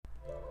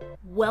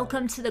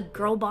Welcome to the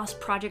Girl Boss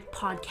Project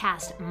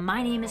podcast.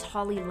 My name is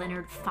Holly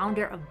Leonard,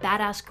 founder of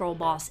Badass Girl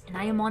Boss, and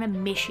I am on a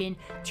mission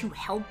to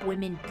help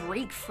women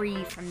break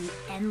free from the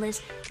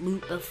endless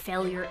loop of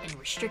failure and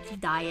restrictive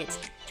diets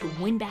to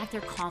win back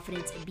their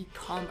confidence and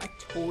become a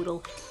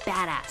total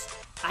badass.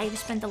 I have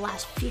spent the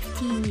last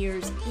 15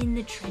 years in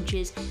the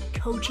trenches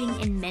coaching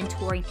and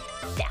mentoring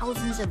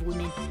thousands of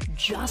women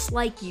just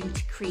like you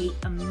to create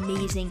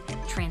amazing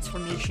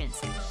transformations.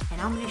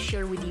 And I'm going to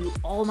share with you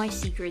all my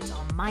secrets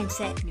on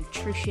mindset,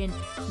 nutrition,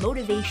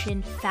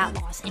 motivation, fat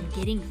loss, and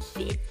getting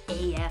fit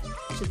AF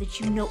so that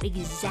you know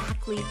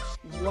exactly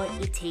what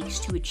it takes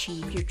to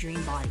achieve your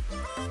dream body.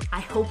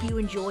 I hope you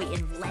enjoy,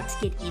 and let's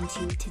get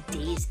into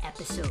today's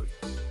episode.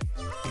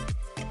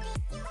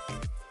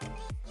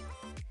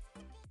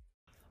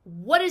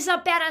 What is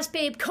up, badass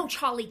babe? Coach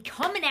Holly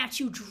coming at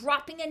you,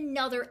 dropping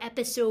another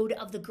episode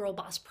of the Girl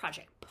Boss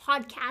Project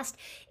podcast.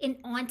 And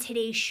on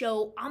today's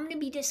show, I'm going to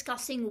be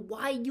discussing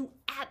why you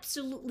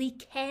absolutely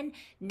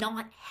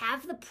cannot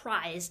have the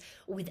prize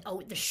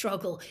without the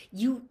struggle.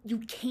 You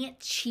can't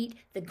cheat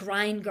the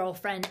grind,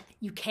 girlfriend.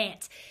 You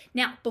can't.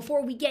 Now,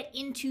 before we get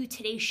into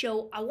today's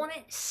show, I want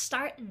to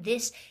start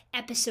this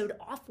episode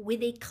off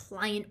with a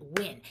client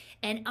win.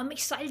 And I'm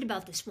excited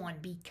about this one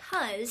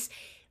because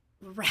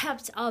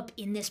wrapped up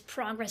in this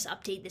progress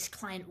update, this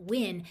client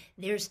win,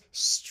 there's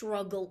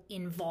struggle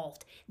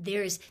involved.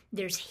 There's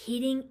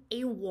hitting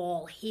a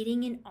wall,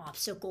 hitting an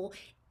obstacle,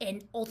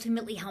 and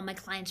ultimately how my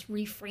clients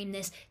reframe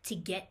this to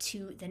get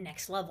to the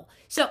next level.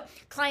 So,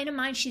 client of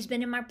mine, she's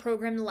been in my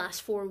program the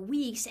last 4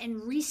 weeks,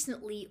 and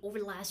recently, over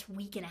the last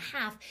week and a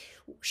half,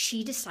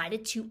 she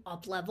decided to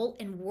up level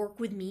and work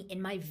with me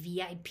in my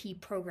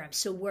VIP program.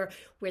 So we're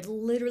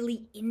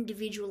literally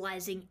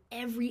individualizing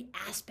every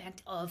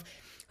aspect of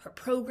her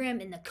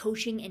program and the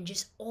coaching, and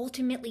just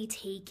ultimately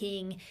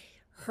taking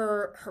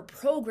her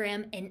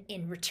program and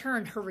in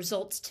return her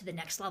results to the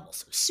next level.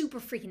 So super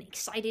freaking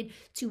excited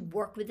to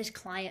work with this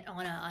client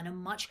on a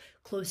much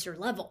closer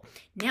level.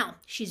 Now,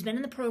 she's been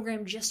in the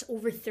program just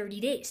over 30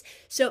 days.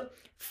 So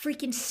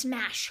freaking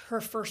smash her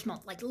first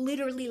month. Like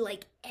literally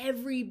like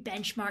every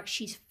benchmark,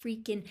 she's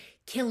freaking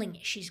killing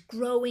it. She's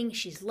growing,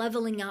 she's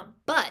leveling up,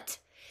 but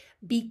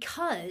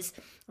because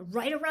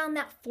right around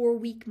that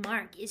 4-week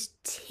mark is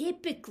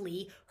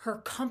typically her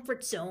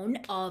comfort zone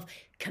of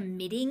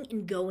committing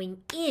and going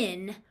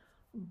in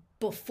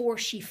before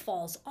she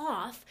falls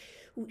off,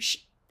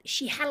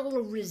 she had a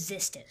little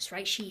resistance,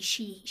 right?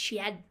 She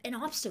had an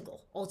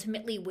obstacle,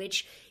 ultimately,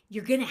 which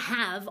you're going to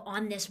have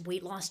on this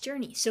weight loss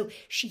journey. So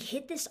she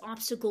hit this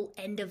obstacle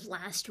end of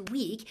last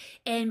week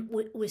and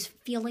was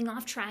feeling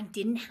off track,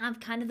 didn't have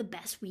kind of the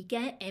best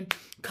weekend, and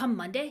come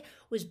Monday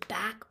was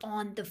back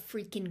on the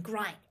freaking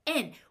grind.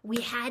 And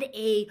we had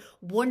a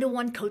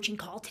one-to-one coaching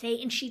call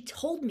today, and she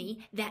told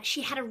me that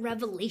she had a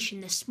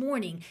revelation this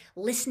morning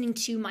listening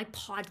to my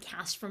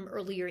podcast from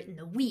earlier in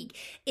the week,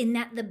 in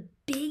that the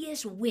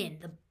biggest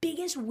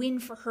win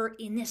for her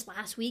in this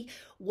last week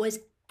was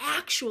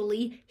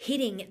actually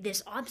hitting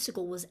this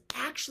obstacle, was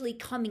actually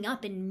coming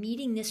up and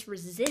meeting this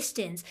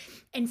resistance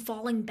and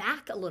falling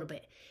back a little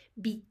bit.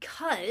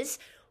 Because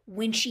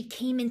when she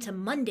came into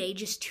Monday,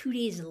 just 2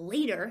 days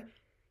later,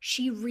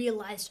 she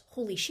realized,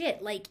 holy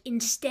shit, like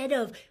instead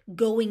of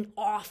going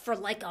off for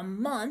like a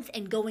month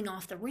and going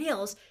off the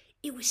rails,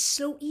 it was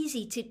so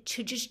easy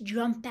to just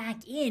jump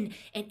back in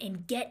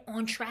and get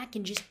on track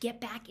and just get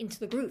back into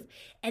the groove.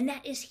 And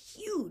that is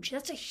huge.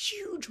 That's a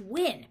huge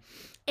win.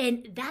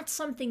 And that's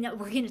something that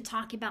we're going to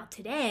talk about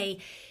today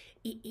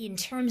in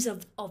terms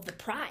of the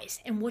prize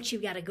and what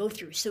you've got to go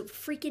through. So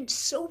freaking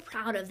so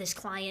proud of this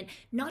client,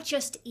 not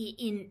just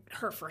in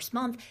her first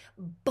month,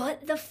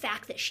 but the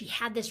fact that she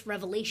had this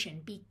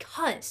revelation.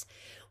 Because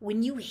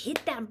when you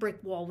hit that brick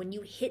wall, when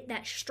you hit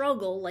that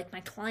struggle like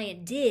my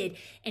client did,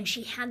 and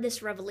she had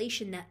this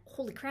revelation that,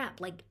 holy crap,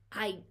 like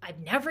I've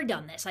never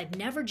done this. I've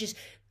never just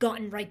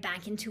gotten right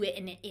back into it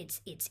and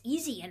it's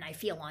easy and I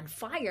feel on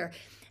fire.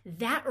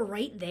 That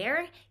right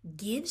there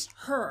gives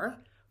her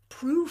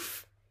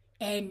proof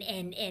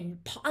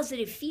and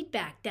positive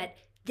feedback that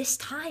this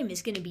time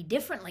is going to be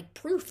different, like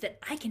proof that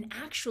I can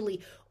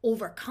actually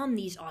overcome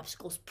these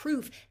obstacles,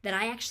 proof that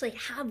I actually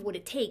have what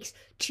it takes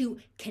to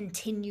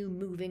continue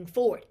moving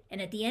forward.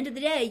 And at the end of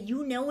the day,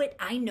 you know it,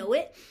 I know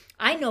it,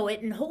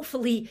 and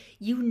hopefully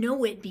you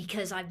know it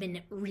because I've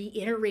been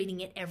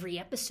reiterating it every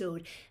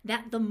episode,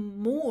 that the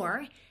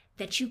more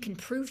that you can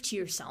prove to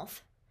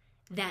yourself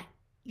that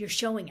you're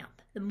showing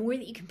up, the more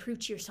that you can prove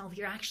to yourself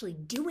you're actually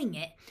doing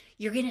it,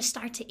 you're going to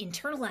start to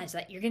internalize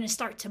that. You're going to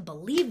start to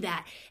believe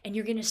that, and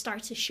you're going to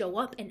start to show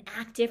up and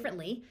act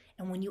differently.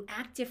 And when you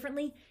act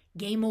differently,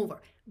 game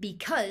over,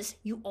 because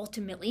you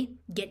ultimately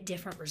get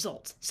different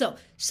results. So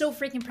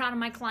freaking proud of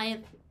my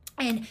client,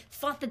 and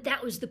thought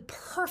that was the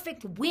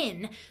perfect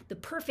win, the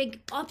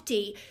perfect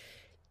update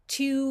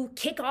to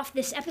kick off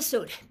this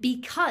episode.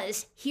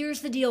 Because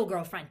here's the deal,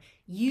 girlfriend.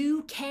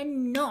 You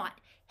cannot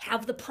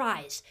have the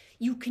prize.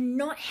 You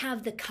cannot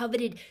have the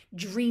coveted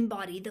dream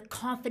body, the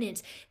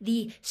confidence,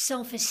 the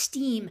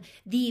self-esteem,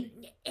 the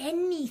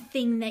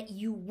anything that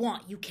you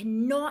want. You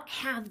cannot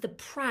have the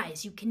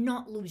prize. You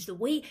cannot lose the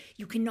weight.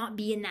 You cannot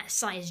be in that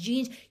size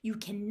jeans. You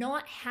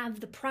cannot have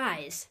the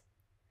prize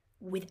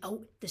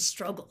without the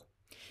struggle.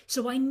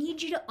 So I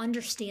need you to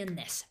understand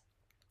this.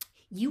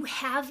 You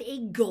have a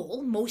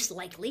goal, most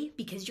likely,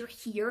 because you're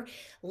here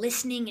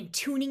listening and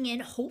tuning in,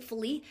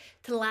 hopefully,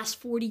 to the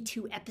last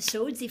 42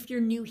 episodes. If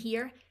you're new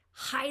here,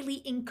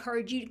 highly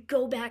encourage you to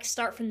go back,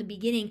 start from the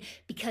beginning,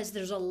 because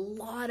there's a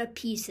lot of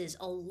pieces,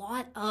 a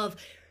lot of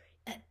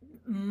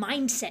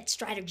mindset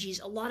strategies,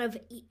 a lot of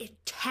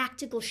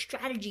tactical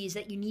strategies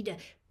that you need to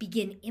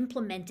begin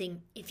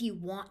implementing if you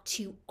want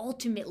to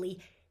ultimately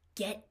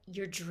get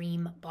your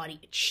dream body,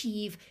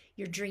 achieve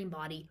your dream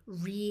body,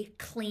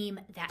 reclaim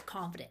that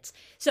confidence.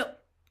 So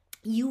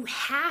you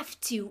have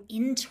to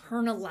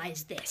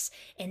internalize this,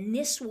 and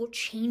this will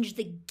change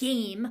the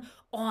game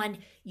on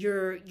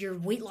your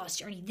weight loss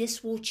journey.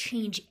 This will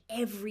change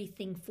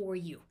everything for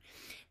you.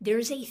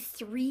 There's a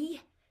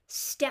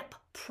 3-step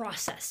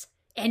process,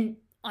 and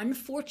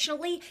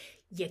unfortunately,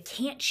 you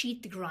can't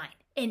cheat the grind.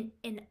 And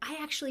I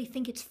actually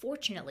think it's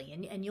fortunately,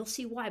 and you'll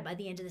see why by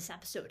the end of this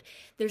episode.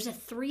 There's a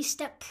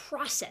 3-step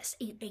process,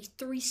 a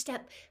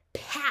 3-step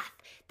path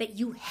that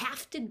you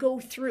have to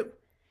go through.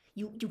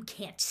 You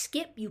can't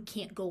skip, you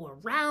can't go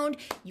around,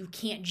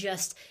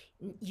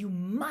 you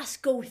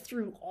must go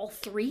through all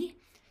 3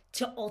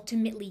 to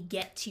ultimately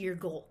get to your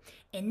goal.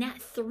 And that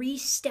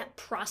 3-step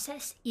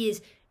process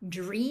is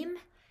dream,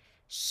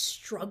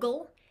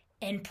 struggle,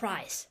 and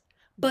prize.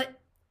 But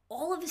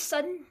all of a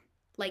sudden,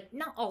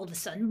 not all of a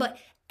sudden, but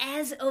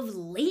as of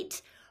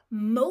late,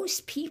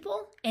 most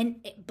people,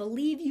 and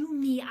believe you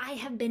me, I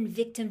have been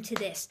victim to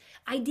this.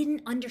 I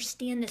didn't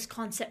understand this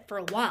concept for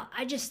a while.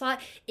 I just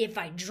thought if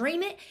I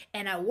dream it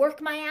and I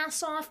work my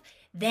ass off,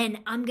 then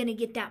I'm going to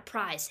get that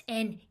prize.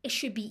 And it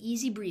should be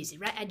easy breezy,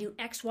 right? I do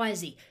X, Y,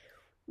 Z.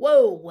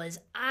 Whoa, was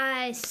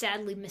I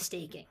sadly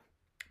mistaken,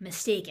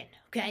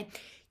 okay?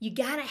 You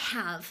got to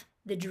have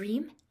the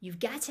dream, you've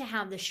got to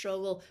have the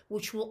struggle,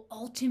 which will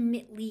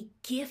ultimately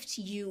gift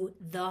you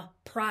the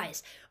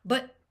prize.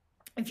 But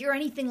if you're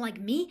anything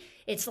like me,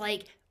 it's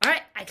like, all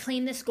right, I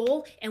claim this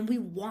goal and we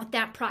want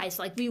that prize.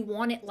 We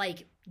want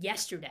it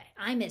yesterday.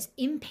 I'm as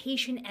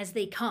impatient as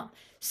they come.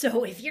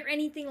 So if you're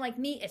anything like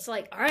me, it's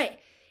like, all right.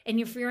 And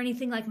if you're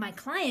anything like my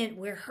client,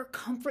 where her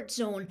comfort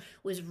zone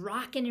was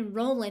rocking and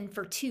rolling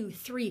for 2,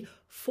 3,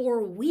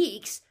 4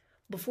 weeks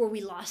before we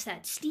lost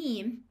that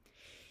steam,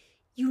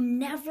 you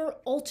never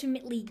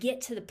ultimately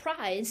get to the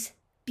prize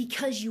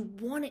because you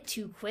want it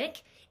too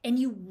quick and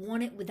you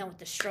want it without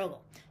the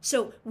struggle.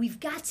 So we've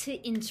got to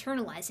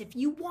internalize. If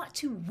you want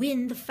to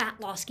win the fat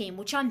loss game,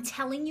 which I'm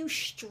telling you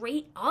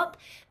straight up,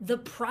 the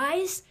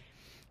prize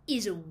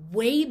is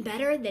way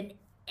better than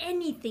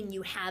anything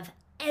you have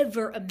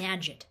ever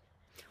imagined.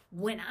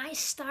 When I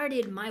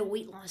started my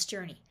weight loss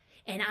journey,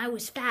 and I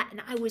was fat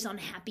and I was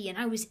unhappy and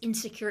I was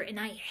insecure and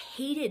I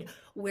hated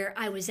where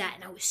I was at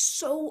and I was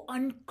so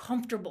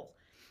uncomfortable,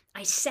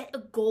 I set a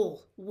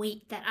goal,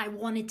 weight that I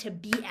wanted to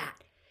be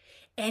at.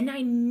 And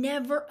I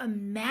never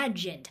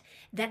imagined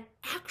that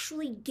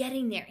actually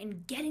getting there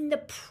and getting the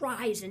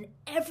prize and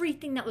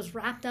everything that was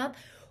wrapped up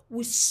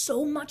was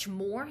so much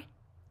more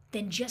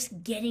than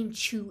just getting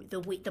to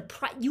the weight. The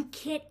prize, you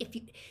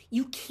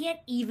can't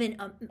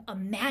even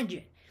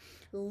imagine.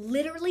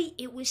 Literally,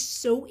 it was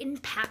so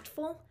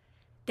impactful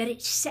that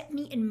it set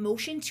me in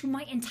motion to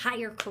my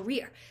entire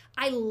career.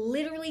 I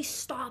literally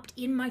stopped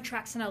in my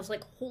tracks and I was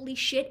like, holy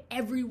shit,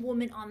 every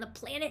woman on the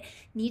planet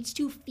needs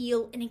to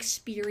feel and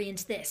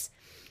experience this.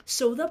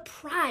 So the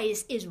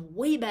prize is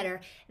way better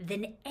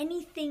than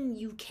anything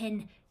you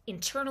can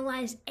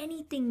internalize,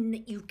 anything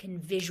that you can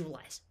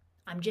visualize.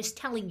 I'm just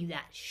telling you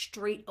that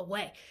straight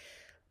away.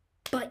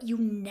 But you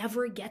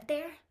never get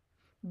there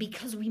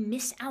because we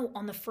miss out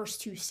on the first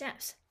 2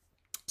 steps.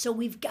 So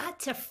we've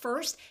got to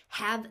first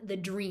have the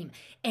dream.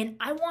 And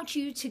I want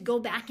you to go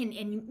back and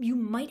you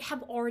might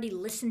have already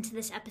listened to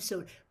this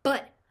episode,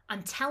 but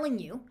I'm telling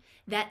you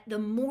that the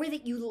more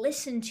that you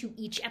listen to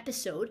each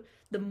episode,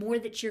 the more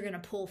that you're going to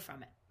pull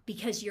from it,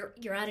 because you're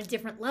at a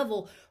different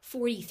level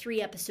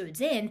 43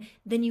 episodes in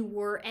than you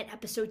were at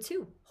episode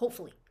 2,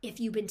 hopefully, if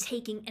you've been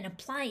taking and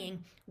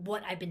applying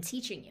what I've been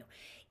teaching you.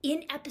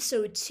 In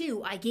episode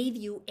 2, I gave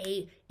you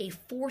a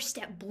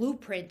 4-step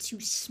blueprint to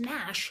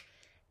smash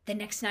the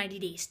next 90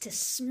 days, to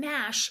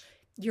smash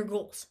your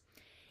goals.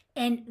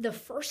 And the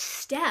first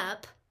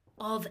step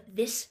of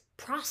this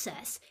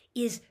process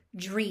is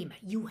dream.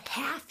 You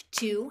have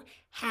to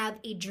have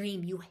a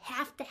dream. You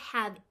have to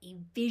have a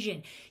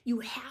vision. You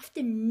have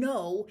to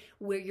know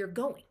where you're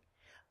going.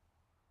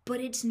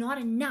 But it's not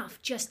enough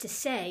just to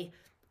say,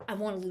 I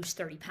want to lose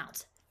 30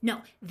 pounds.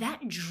 No,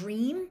 that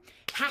dream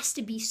has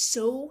to be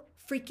so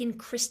freaking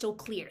crystal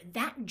clear.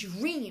 That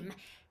dream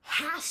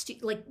has to,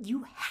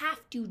 you have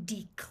to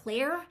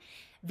declare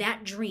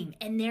that dream.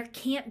 And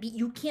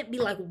you can't be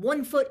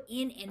 1 foot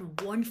in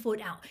and 1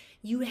 foot out.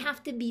 You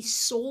have to be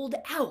sold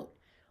out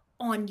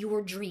on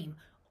your dream,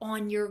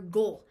 on your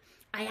goal.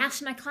 I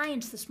asked my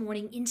clients this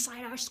morning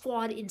inside our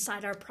squad,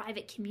 inside our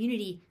private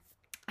community.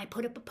 I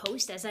put up a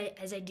post as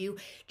I do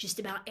just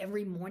about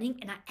every morning,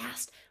 and I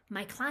asked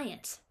my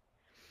clients,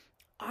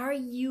 are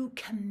you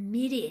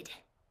committed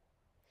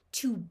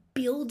to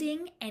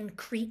building and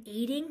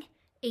creating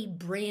a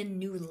brand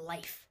new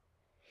life?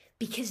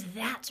 Because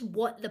that's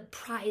what the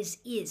prize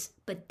is,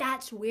 but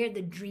that's where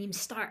the dream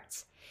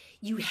starts.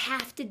 You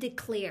have to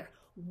declare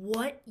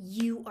what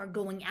you are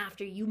going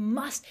after. You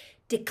must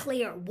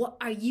declare, what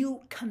are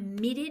you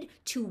committed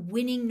to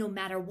winning no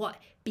matter what?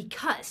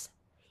 Because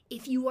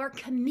if you are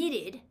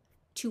committed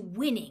to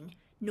winning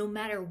no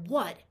matter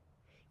what,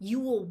 you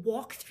will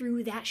walk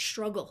through that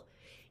struggle.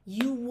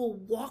 You will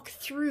walk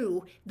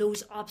through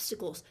those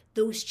obstacles,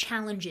 those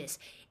challenges.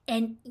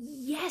 And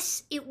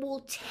yes, it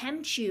will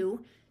tempt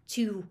you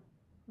to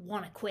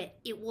want to quit.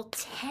 It will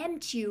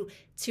tempt you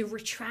to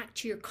retract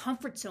to your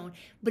comfort zone.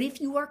 But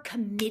if you are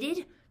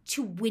committed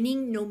to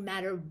winning no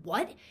matter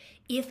what,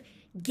 if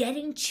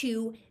getting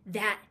to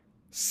that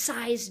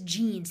size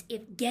jeans,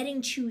 if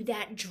getting to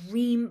that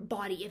dream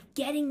body, if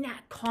getting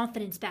that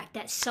confidence back,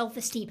 that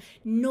self-esteem,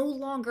 no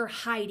longer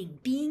hiding,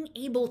 being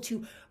able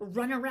to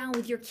run around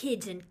with your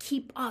kids and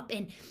keep up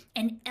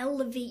and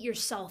elevate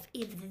yourself,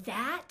 if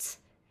that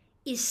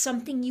is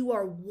something you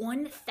are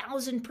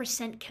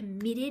 1,000%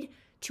 committed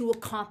to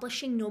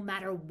accomplishing no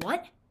matter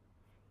what,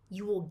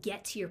 you will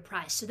get to your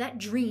prize. So that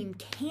dream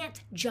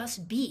can't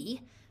just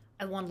be,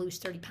 I want to lose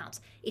 30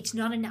 pounds. It's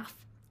not enough.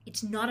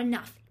 It's not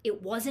enough.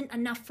 It wasn't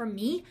enough for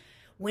me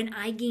when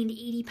I gained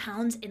 80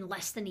 pounds in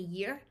less than a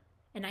year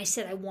and I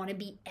said I want to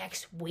be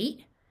X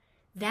weight.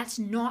 That's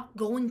not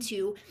going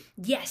to,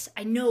 yes,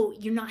 I know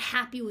you're not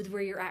happy with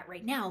where you're at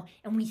right now,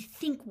 and we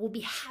think we'll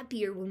be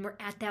happier when we're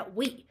at that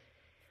weight.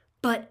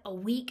 But a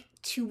week,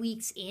 2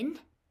 weeks in,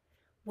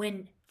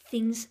 when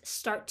things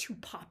start to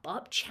pop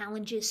up,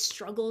 challenges,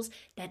 struggles,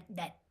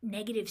 that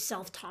negative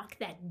self-talk,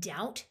 that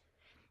doubt,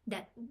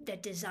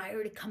 that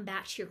desire to come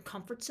back to your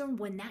comfort zone,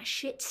 when that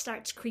shit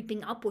starts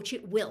creeping up, which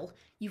it will,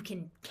 you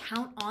can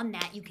count on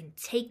that. You can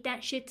take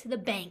that shit to the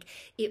bank.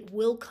 It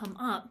will come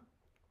up.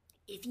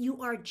 If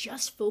you are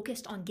just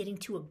focused on getting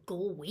to a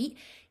goal weight,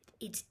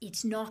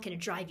 it's not going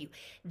to drive you.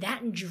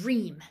 That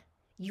dream,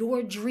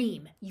 your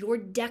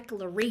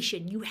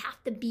declaration, you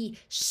have to be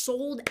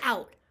sold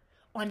out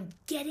on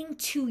getting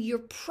to your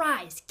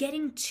prize,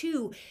 getting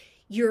to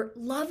you're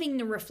loving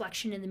the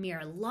reflection in the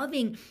mirror,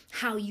 loving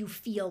how you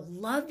feel,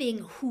 loving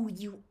who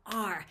you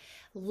are,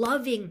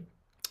 loving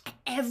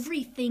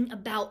everything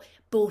about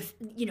both,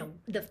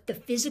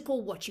 the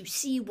physical, what you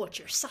see, what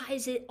your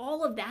size is,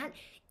 all of that,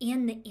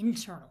 and the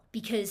internal.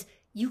 Because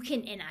you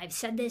can, and I've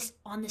said this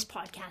on this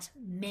podcast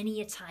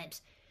many a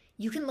times,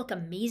 you can look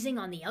amazing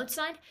on the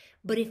outside,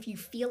 but if you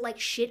feel like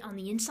shit on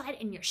the inside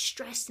and you're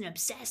stressed and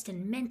obsessed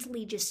and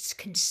mentally just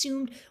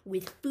consumed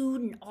with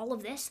food and all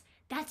of this,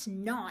 that's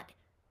not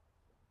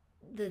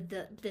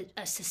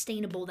a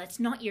sustainable, that's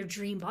not your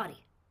dream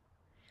body.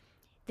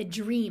 The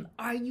dream,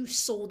 are you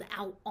sold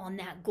out on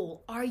that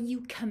goal? Are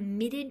you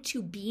committed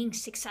to being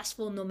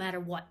successful no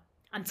matter what?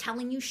 I'm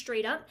telling you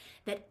straight up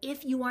that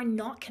if you are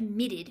not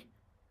committed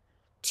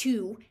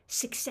to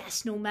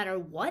success no matter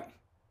what,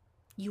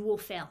 you will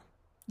fail.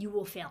 You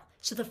will fail.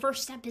 So the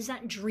first step is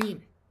that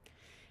dream.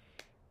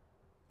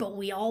 But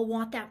we all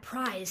want that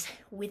prize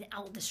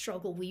without the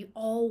struggle. We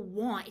all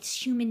want,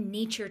 it's human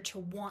nature to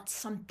want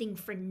something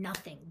for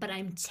nothing. But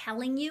I'm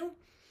telling you,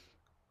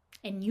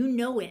 and you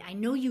know it, I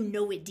know you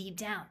know it deep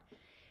down,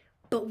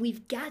 but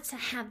we've got to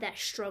have that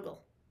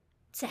struggle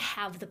to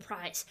have the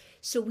prize.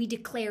 So we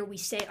declare, we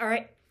say, all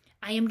right,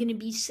 I am going to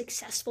be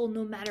successful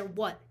no matter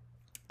what.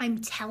 I'm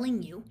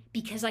telling you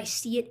because I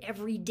see it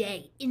every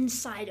day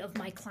inside of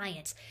my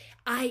clients.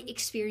 I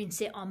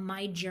experience it on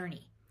my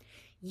journey.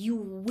 You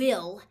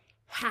will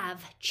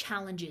have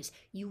challenges.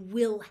 You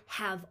will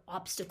have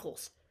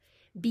obstacles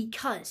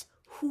because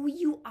who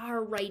you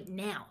are right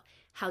now,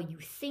 how you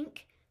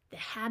think, the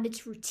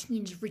habits,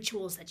 routines,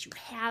 rituals that you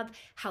have,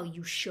 how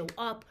you show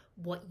up,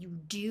 what you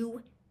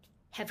do,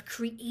 have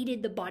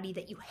created the body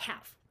that you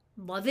have.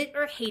 Love it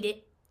or hate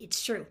it,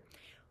 it's true.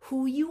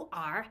 Who you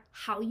are,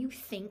 how you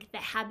think, the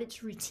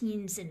habits,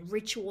 routines, and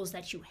rituals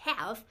that you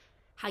have,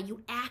 how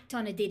you act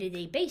on a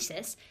day-to-day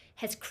basis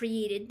has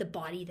created the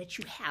body that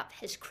you have,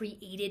 has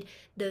created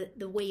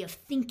the way of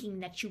thinking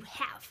that you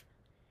have.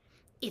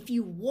 If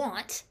you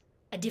want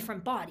a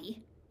different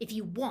body, if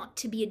you want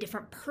to be a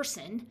different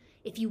person,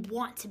 if you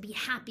want to be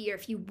happier,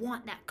 if you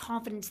want that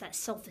confidence, that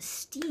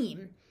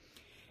self-esteem,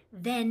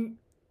 then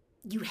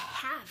you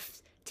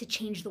have to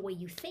change the way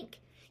you think.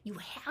 You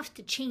have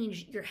to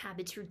change your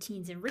habits,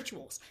 routines, and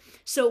rituals.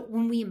 So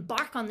when we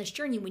embark on this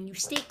journey, when you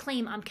stake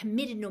claim, I'm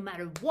committed no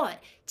matter what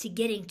to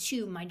getting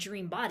to my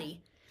dream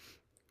body,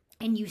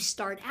 and you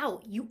start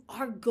out, you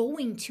are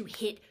going to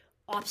hit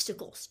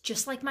obstacles.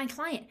 Just like my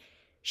client.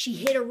 She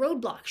hit a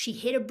roadblock. She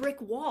hit a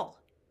brick wall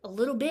a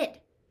little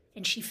bit,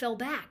 and she fell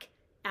back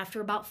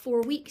after about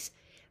 4 weeks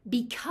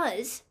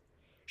because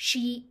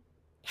she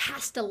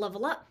has to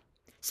level up.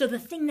 So the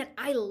thing that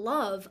I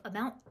love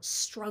about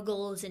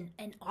struggles and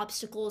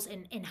obstacles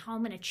and how I'm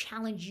going to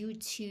challenge you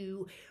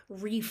to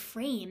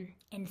reframe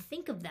and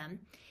think of them,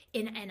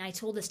 and I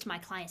told this to my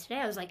clients today,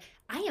 I was like,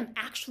 I am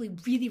actually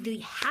really, really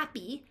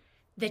happy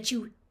that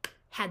you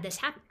had this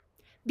happen,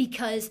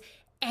 because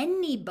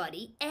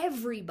anybody,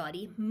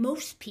 everybody,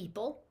 most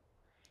people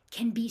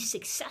can be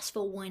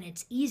successful when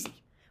it's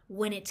easy,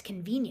 when it's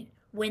convenient,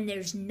 when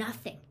there's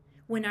nothing,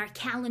 when our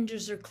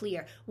calendars are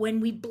clear, when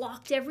we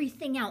blocked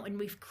everything out and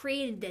we've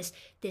created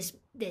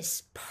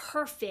this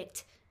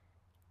perfect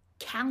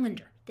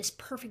calendar, this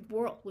perfect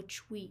world,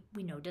 which we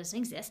know doesn't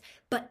exist.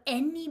 But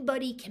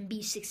anybody can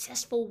be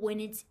successful when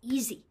it's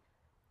easy.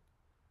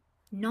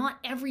 Not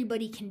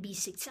everybody can be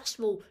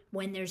successful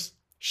when there's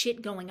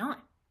shit going on.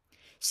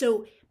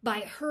 So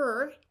by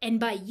her and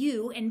by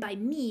you and by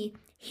me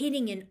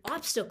hitting an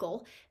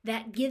obstacle,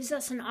 that gives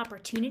us an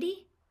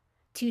opportunity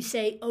to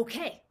say,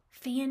 okay,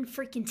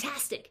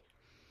 fan-freaking-tastic.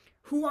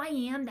 Who I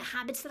am, the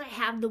habits that I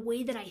have, the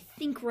way that I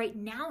think right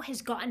now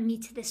has gotten me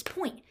to this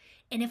point.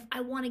 And if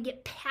I want to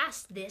get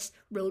past this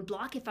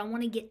roadblock, if I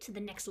want to get to the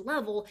next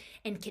level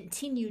and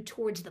continue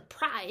towards the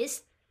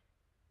prize,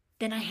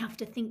 then I have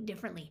to think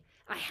differently.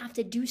 I have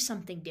to do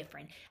something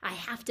different. I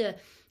have to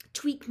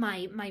tweak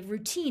my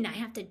routine. I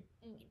have to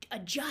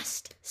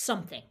adjust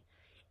something.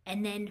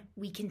 And then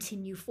we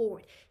continue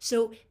forward.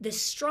 So the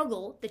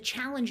struggle, the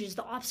challenges,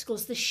 the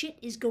obstacles, the shit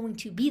is going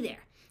to be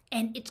there.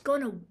 And it's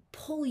going to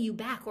pull you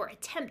back or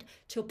attempt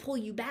to pull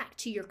you back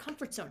to your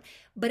comfort zone.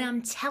 But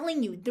I'm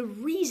telling you,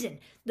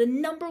 the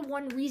number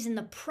one reason,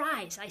 the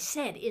prize, I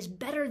said, is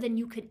better than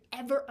you could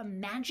ever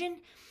imagine.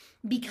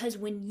 Because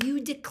when you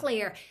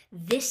declare,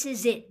 this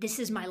is it, this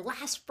is my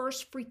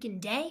first freaking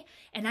day,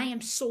 and I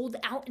am sold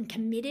out and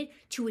committed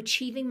to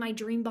achieving my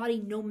dream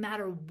body no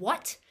matter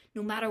what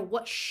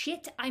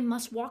shit I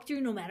must walk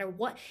through, no matter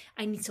what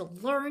I need to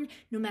learn,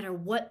 no matter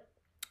what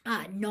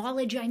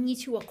knowledge I need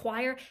to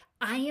acquire,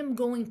 I am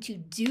going to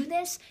do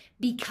this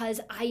because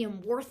I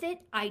am worth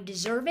it, I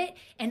deserve it,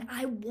 and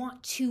I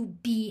want to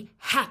be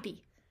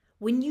happy.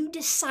 When you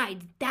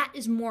decide that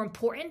is more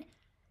important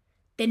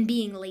than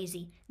being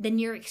lazy, than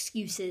your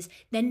excuses,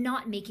 than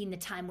not making the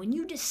time, when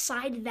you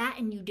decide that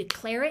and you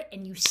declare it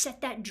and you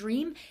set that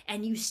dream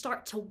and you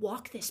start to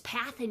walk this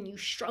path and you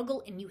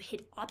struggle and you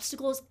hit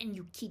obstacles and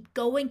you keep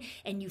going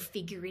and you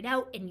figure it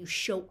out and you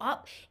show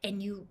up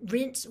and you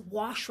rinse,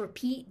 wash,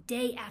 repeat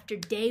day after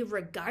day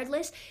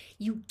regardless,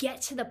 you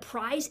get to the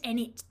prize,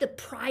 and the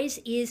prize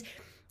is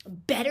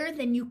better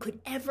than you could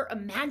ever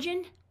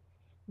imagine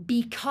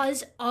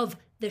because of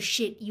the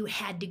shit you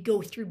had to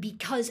go through,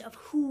 because of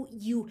who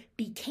you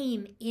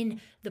became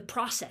in the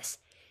process.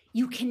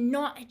 You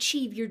cannot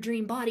achieve your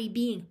dream body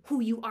being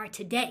who you are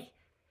today.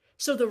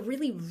 So the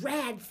really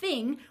rad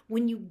thing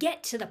when you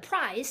get to the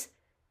prize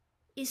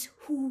is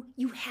who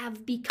you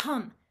have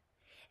become.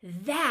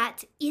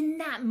 That in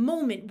that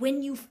moment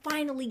when you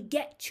finally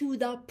get to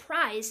the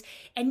prize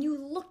and you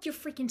look your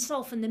freaking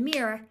self in the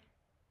mirror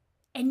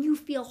and you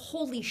feel,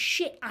 holy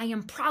shit, I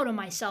am proud of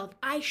myself.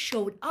 I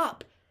showed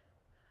up.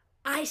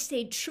 I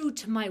stayed true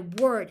to my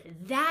word.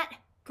 That,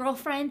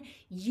 girlfriend,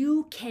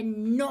 you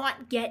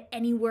cannot get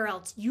anywhere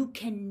else. You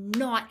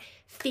cannot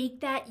fake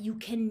that. You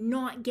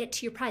cannot get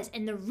to your prize.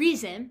 And the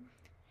reason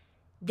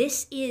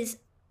this is,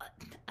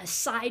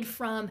 aside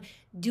from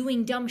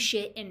doing dumb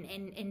shit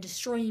and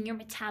destroying your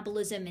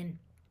metabolism and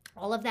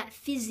all of that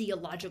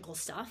physiological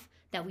stuff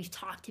that we've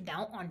talked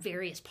about on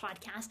various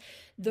podcasts,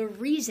 the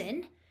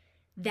reason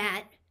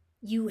that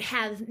you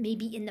have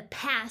maybe in the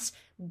past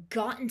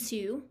gotten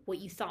to what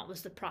you thought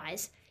was the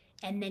prize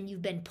and then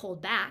you've been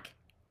pulled back,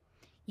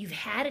 you've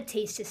had a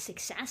taste of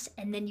success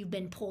and then you've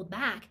been pulled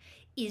back,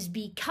 is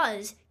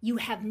because you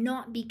have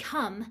not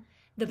become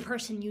the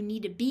person you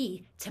need to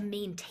be to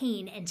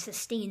maintain and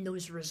sustain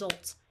those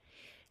results.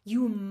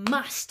 You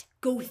must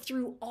go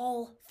through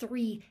all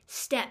 3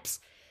 steps.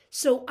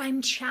 So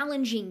I'm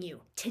challenging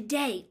you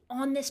today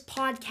on this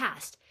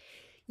podcast.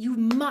 You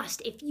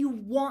must, if you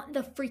want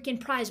the freaking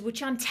prize,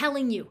 which I'm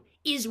telling you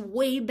is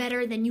way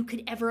better than you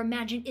could ever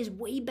imagine, is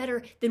way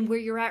better than where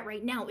you're at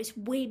right now, is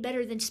way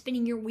better than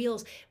spinning your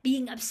wheels,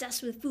 being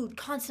obsessed with food,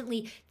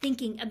 constantly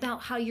thinking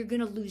about how you're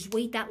going to lose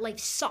weight. That life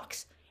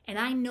sucks. And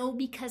I know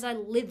because I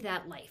live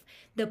that life.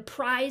 The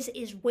prize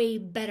is way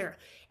better.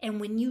 And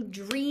when you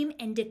dream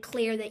and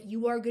declare that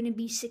you are going to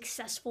be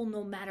successful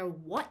no matter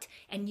what,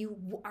 and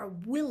you are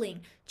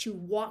willing to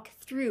walk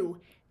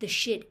through the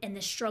shit and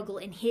the struggle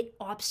and hit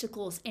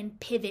obstacles and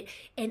pivot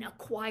and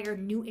acquire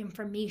new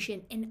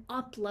information and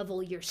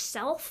up-level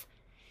yourself,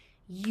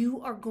 you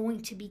are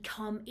going to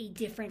become a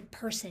different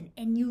person.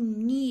 And you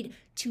need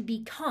to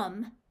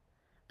become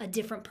a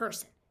different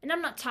person. And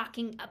I'm not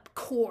talking up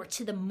core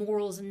to the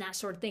morals and that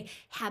sort of thing,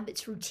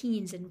 habits,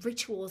 routines, and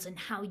rituals and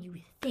how you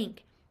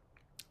think.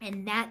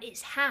 And that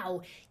is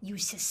how you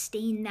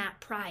sustain that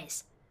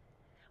prize.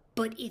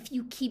 But if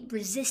you keep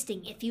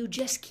resisting, if you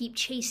just keep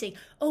chasing,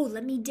 oh,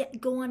 let me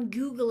go on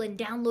Google and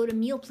download a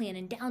meal plan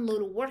and download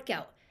a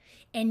workout,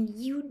 and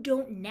you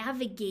don't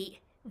navigate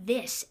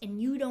this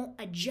and you don't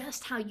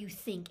adjust how you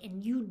think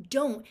and you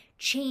don't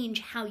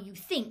change how you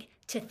think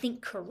to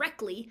think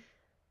correctly,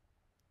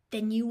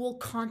 then you will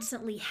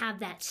constantly have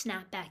that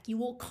snapback. You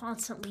will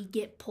constantly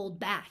get pulled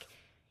back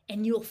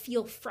and you'll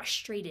feel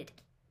frustrated.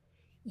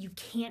 You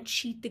can't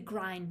cheat the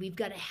grind. We've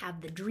got to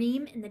have the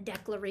dream and the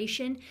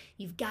declaration.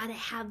 You've got to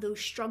have those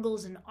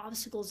struggles and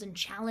obstacles and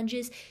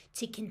challenges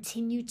to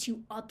continue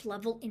to up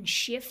level and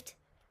shift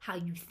how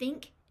you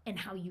think and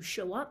how you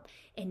show up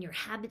and your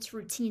habits,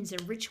 routines,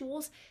 and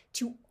rituals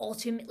to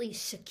ultimately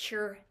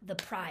secure the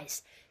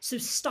prize. So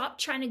stop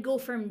trying to go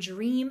from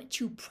dream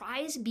to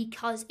prize,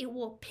 because it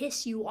will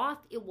piss you off,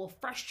 it will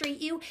frustrate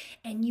you,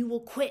 and you will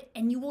quit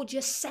and you will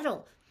just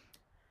settle.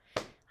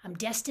 I'm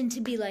destined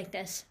to be like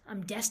this.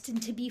 I'm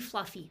destined to be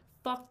fluffy.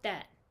 Fuck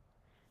that.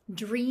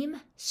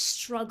 Dream,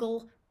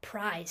 struggle,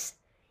 prize.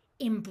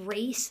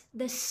 Embrace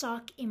the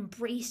suck,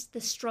 embrace the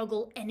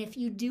struggle, and if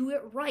you do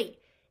it right,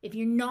 if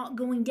you're not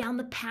going down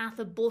the path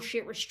of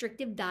bullshit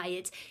restrictive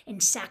diets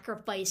and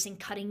sacrifice and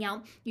cutting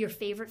out your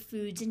favorite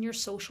foods in your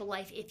social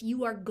life, if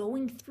you are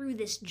going through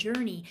this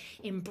journey,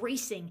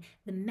 embracing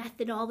the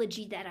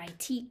methodology that I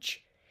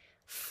teach,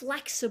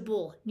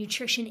 flexible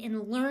nutrition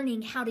and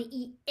learning how to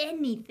eat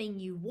anything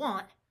you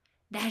want,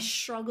 that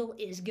struggle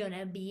is going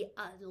to be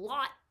a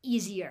lot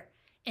easier.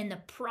 And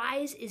the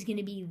prize is going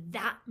to be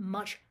that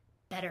much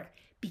better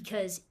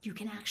because you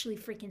can actually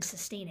freaking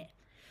sustain it.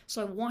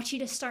 So I want you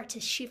to start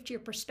to shift your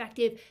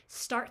perspective,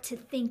 start to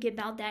think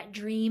about that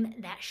dream,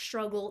 that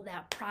struggle,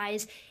 that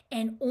prize,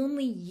 and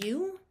only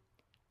you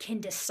can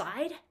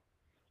decide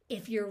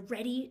if you're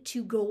ready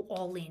to go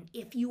all in,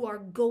 if you are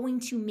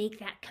going to make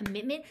that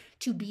commitment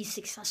to be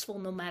successful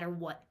no matter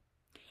what.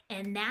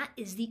 And that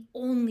is the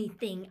only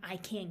thing I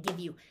can't give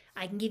you.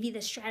 I can give you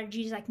the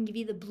strategies, I can give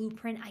you the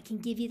blueprint, I can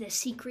give you the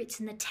secrets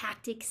and the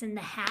tactics and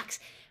the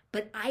hacks,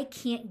 but I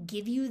can't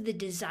give you the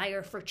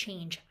desire for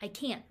change. I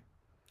can't.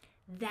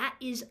 That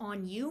is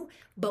on you,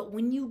 but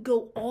when you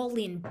go all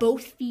in,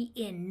 both feet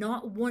in,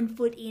 not 1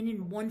 foot in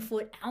and 1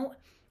 foot out,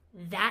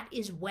 that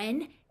is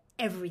when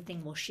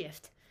everything will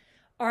shift.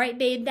 All right,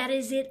 babe, that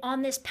is it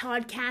on this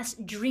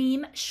podcast.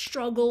 Dream,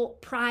 struggle,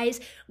 prize,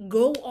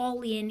 go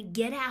all in,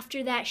 get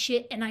after that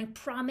shit, and I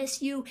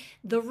promise you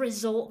the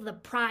result, the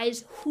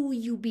prize, who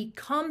you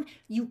become,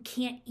 you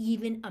can't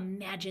even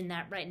imagine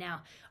that right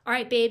now. All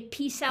right, babe,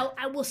 peace out.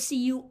 I will see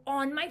you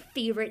on my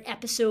favorite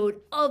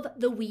episode of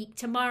the week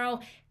tomorrow,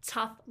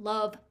 Tough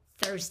Love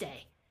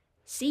Thursday.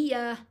 See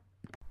ya.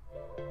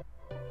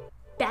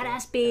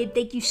 Badass babe,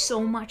 thank you so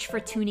much for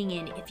tuning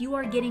in. If you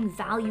are getting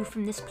value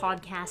from this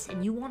podcast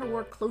and you want to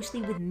work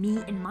closely with me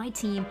and my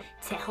team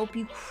to help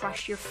you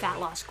crush your fat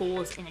loss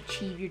goals and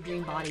achieve your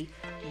dream body,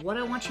 what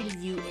I want you to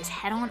do is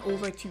head on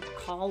over to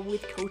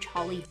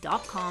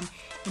callwithcoachholly.com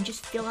and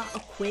just fill out a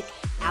quick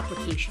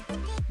application.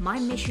 My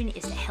mission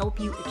is to help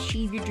you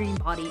achieve your dream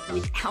body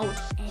without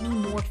any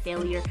more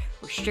failure,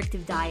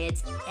 restrictive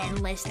diets,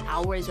 endless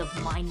hours of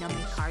mind-numbing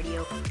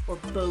cardio, or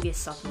bogus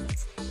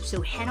supplements.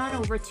 So head on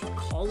over to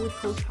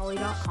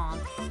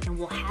callwithcoachholly.com and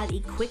we'll have a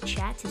quick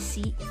chat to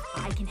see if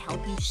I can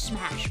help you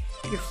smash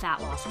your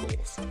fat loss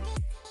goals.